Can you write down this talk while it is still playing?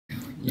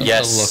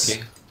Yes.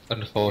 Unlucky.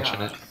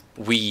 Unfortunate.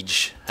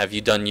 Weege, have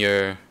you done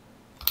your...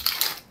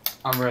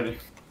 I'm ready.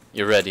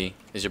 You're ready.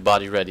 Is your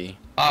body ready?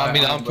 I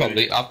mean, I'm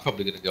ready.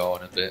 probably gonna go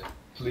on a bit.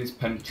 Please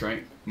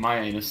penetrate my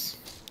anus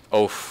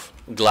Oof.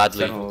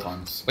 Gladly. several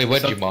times. Wait, where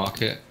did you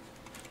mark it?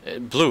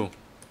 Blue.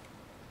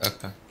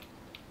 Okay.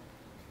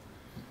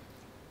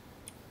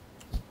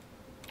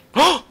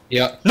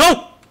 Yeah.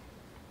 No!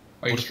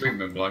 Are you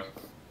streaming, bloke?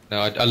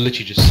 No, I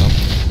literally just saw.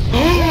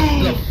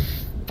 No.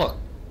 Fuck.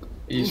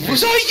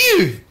 Was that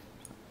you?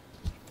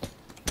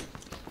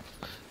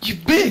 You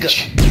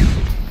bitch!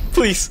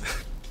 Please.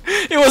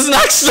 It was an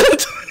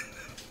accident!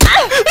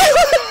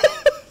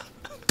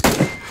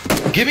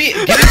 Give me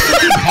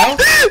fucking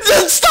help!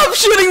 Stop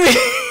shooting me!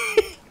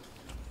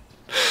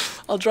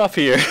 I'll drop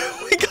here.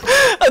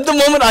 At the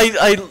moment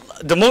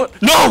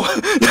No!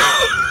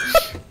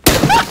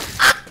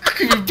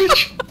 You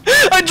bitch!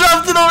 I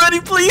dropped it already,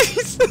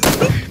 please!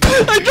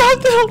 I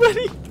dropped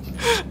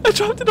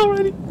it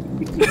already!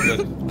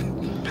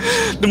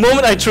 The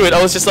moment I threw it,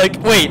 I was just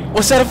like, wait,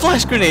 was that a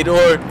flash grenade,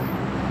 or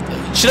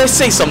should I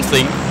say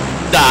something?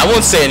 Nah, I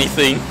won't say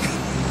anything.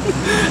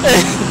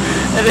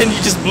 And then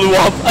you just blew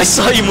up. I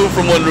saw you move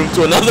from one room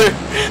to another.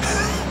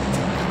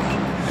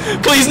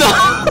 Please, no!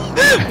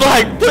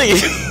 Black,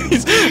 please!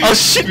 I'll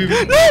shoot.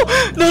 No!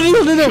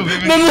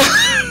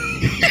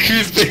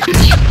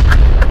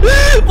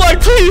 Black,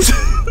 please!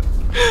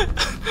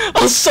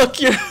 I'll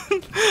suck your...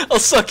 I'll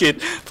suck it.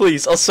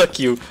 Please, I'll suck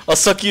you. I'll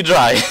suck you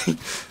dry.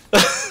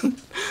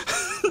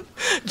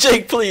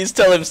 Jake, please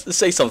tell him to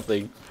say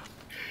something.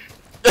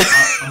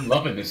 I'm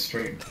loving this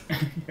stream.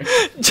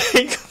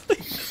 Jake,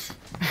 please.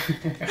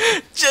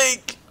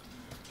 Jake!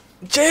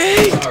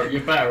 Jake! Oh, you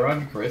better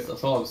run, Chris.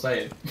 That's all I'm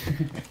saying.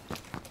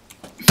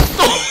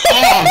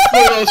 Oh,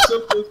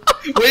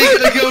 where you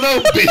gonna go now,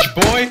 bitch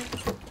boy?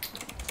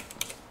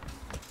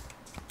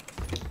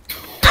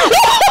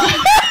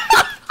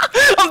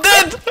 I'm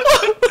dead!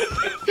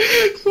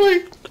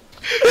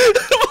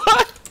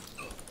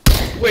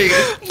 Wait.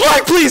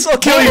 Black, please, I'll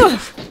kill you!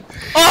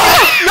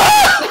 Oh, no!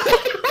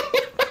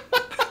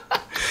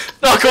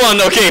 No, come on,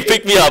 okay,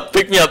 pick me up.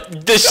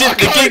 This shit,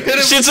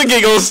 shits and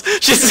giggles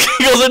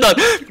are done.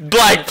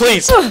 Black,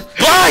 please.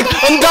 Black,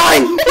 I'm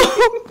dying!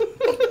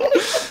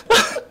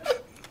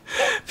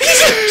 I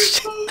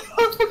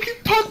fucking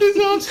popped his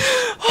ass.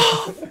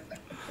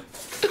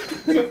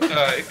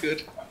 Alright,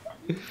 good.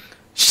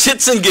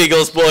 Shits and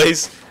giggles,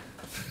 boys.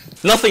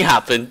 Nothing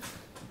happened.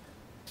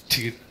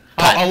 Dude,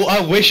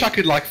 I wish I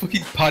could like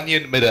fucking pan you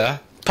in midair.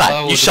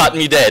 Pat, you shot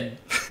me dead.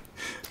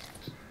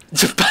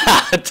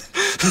 Pat!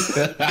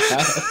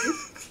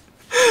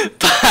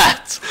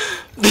 Pat!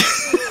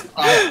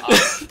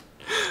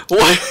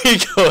 Where are you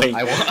going?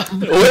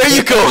 Where are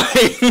you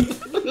going?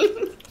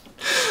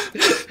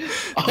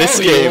 This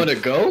game. You wanna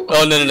go?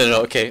 Oh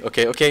no. Okay.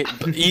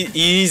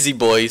 Easy,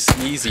 boys.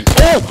 Easy.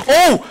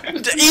 Oh!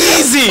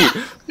 Easy!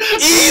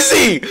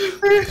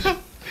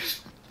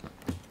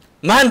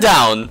 Man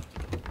down.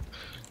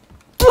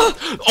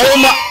 Oh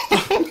my!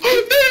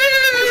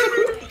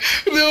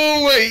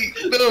 No, wait,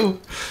 no.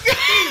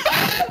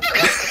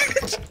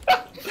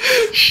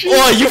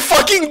 Oh, you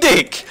fucking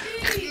dick!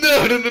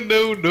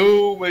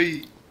 No,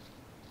 wait.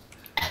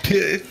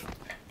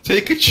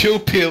 Take a chill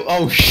pill.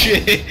 Oh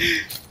shit.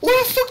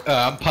 What the fuck?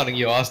 I'm panning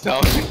your ass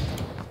down.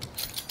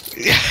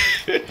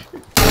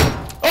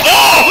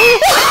 Oh!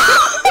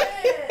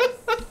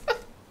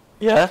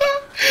 Yeah.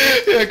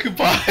 Yeah,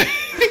 goodbye.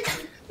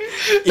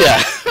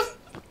 Yeah.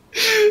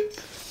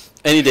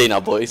 Any day now,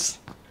 boys.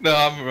 No,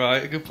 I'm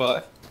right.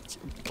 Goodbye.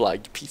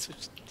 Black piece of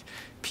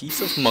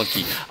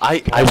monkey.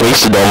 I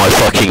wasted all my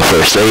fucking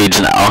first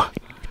aids now.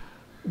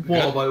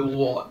 What am I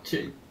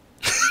watching?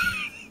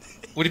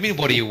 What do you mean,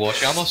 what are you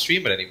watching? I'm not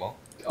streaming anymore.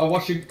 I'm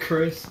watching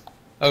Chris.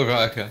 Oh,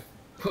 right, okay.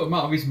 Put him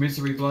out of his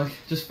misery, Blake.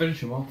 Just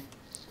finish him off.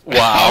 Wow.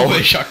 I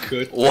wish I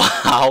could.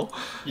 Wow.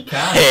 You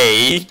can.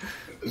 Hey,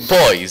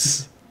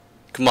 boys.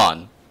 Come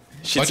on.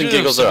 Shits and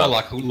giggles are up.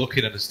 Like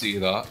looking at us do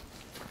that.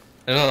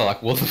 And they're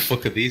like, what the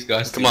fuck are these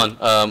guys doing? Come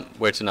on,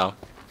 where to now?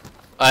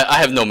 I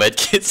have no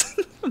medkits.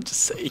 I'm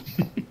just saying.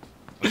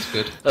 That's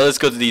good. Let's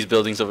go to these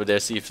buildings over there,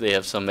 see if they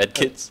have some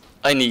medkits.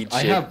 I need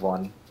shit. I have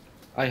one.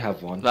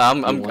 Nah,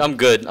 I'm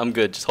good. I'm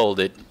good. Just hold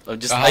it. I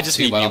just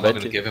need new I'm not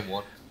gonna medkit. give him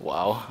one.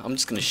 Wow. I'm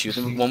just gonna shoot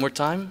him one more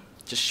time.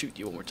 Just shoot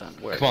you one more time.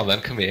 Where? Come on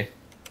then, come here.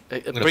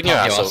 Bring your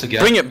ass over.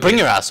 Bring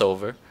your ass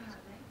over.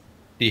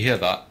 Do you hear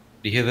that?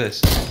 Do you hear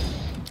this?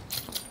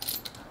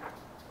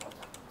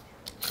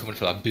 Coming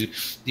for that boot.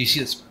 Do you see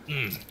this?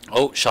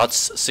 Oh,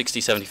 shots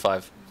 60,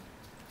 75.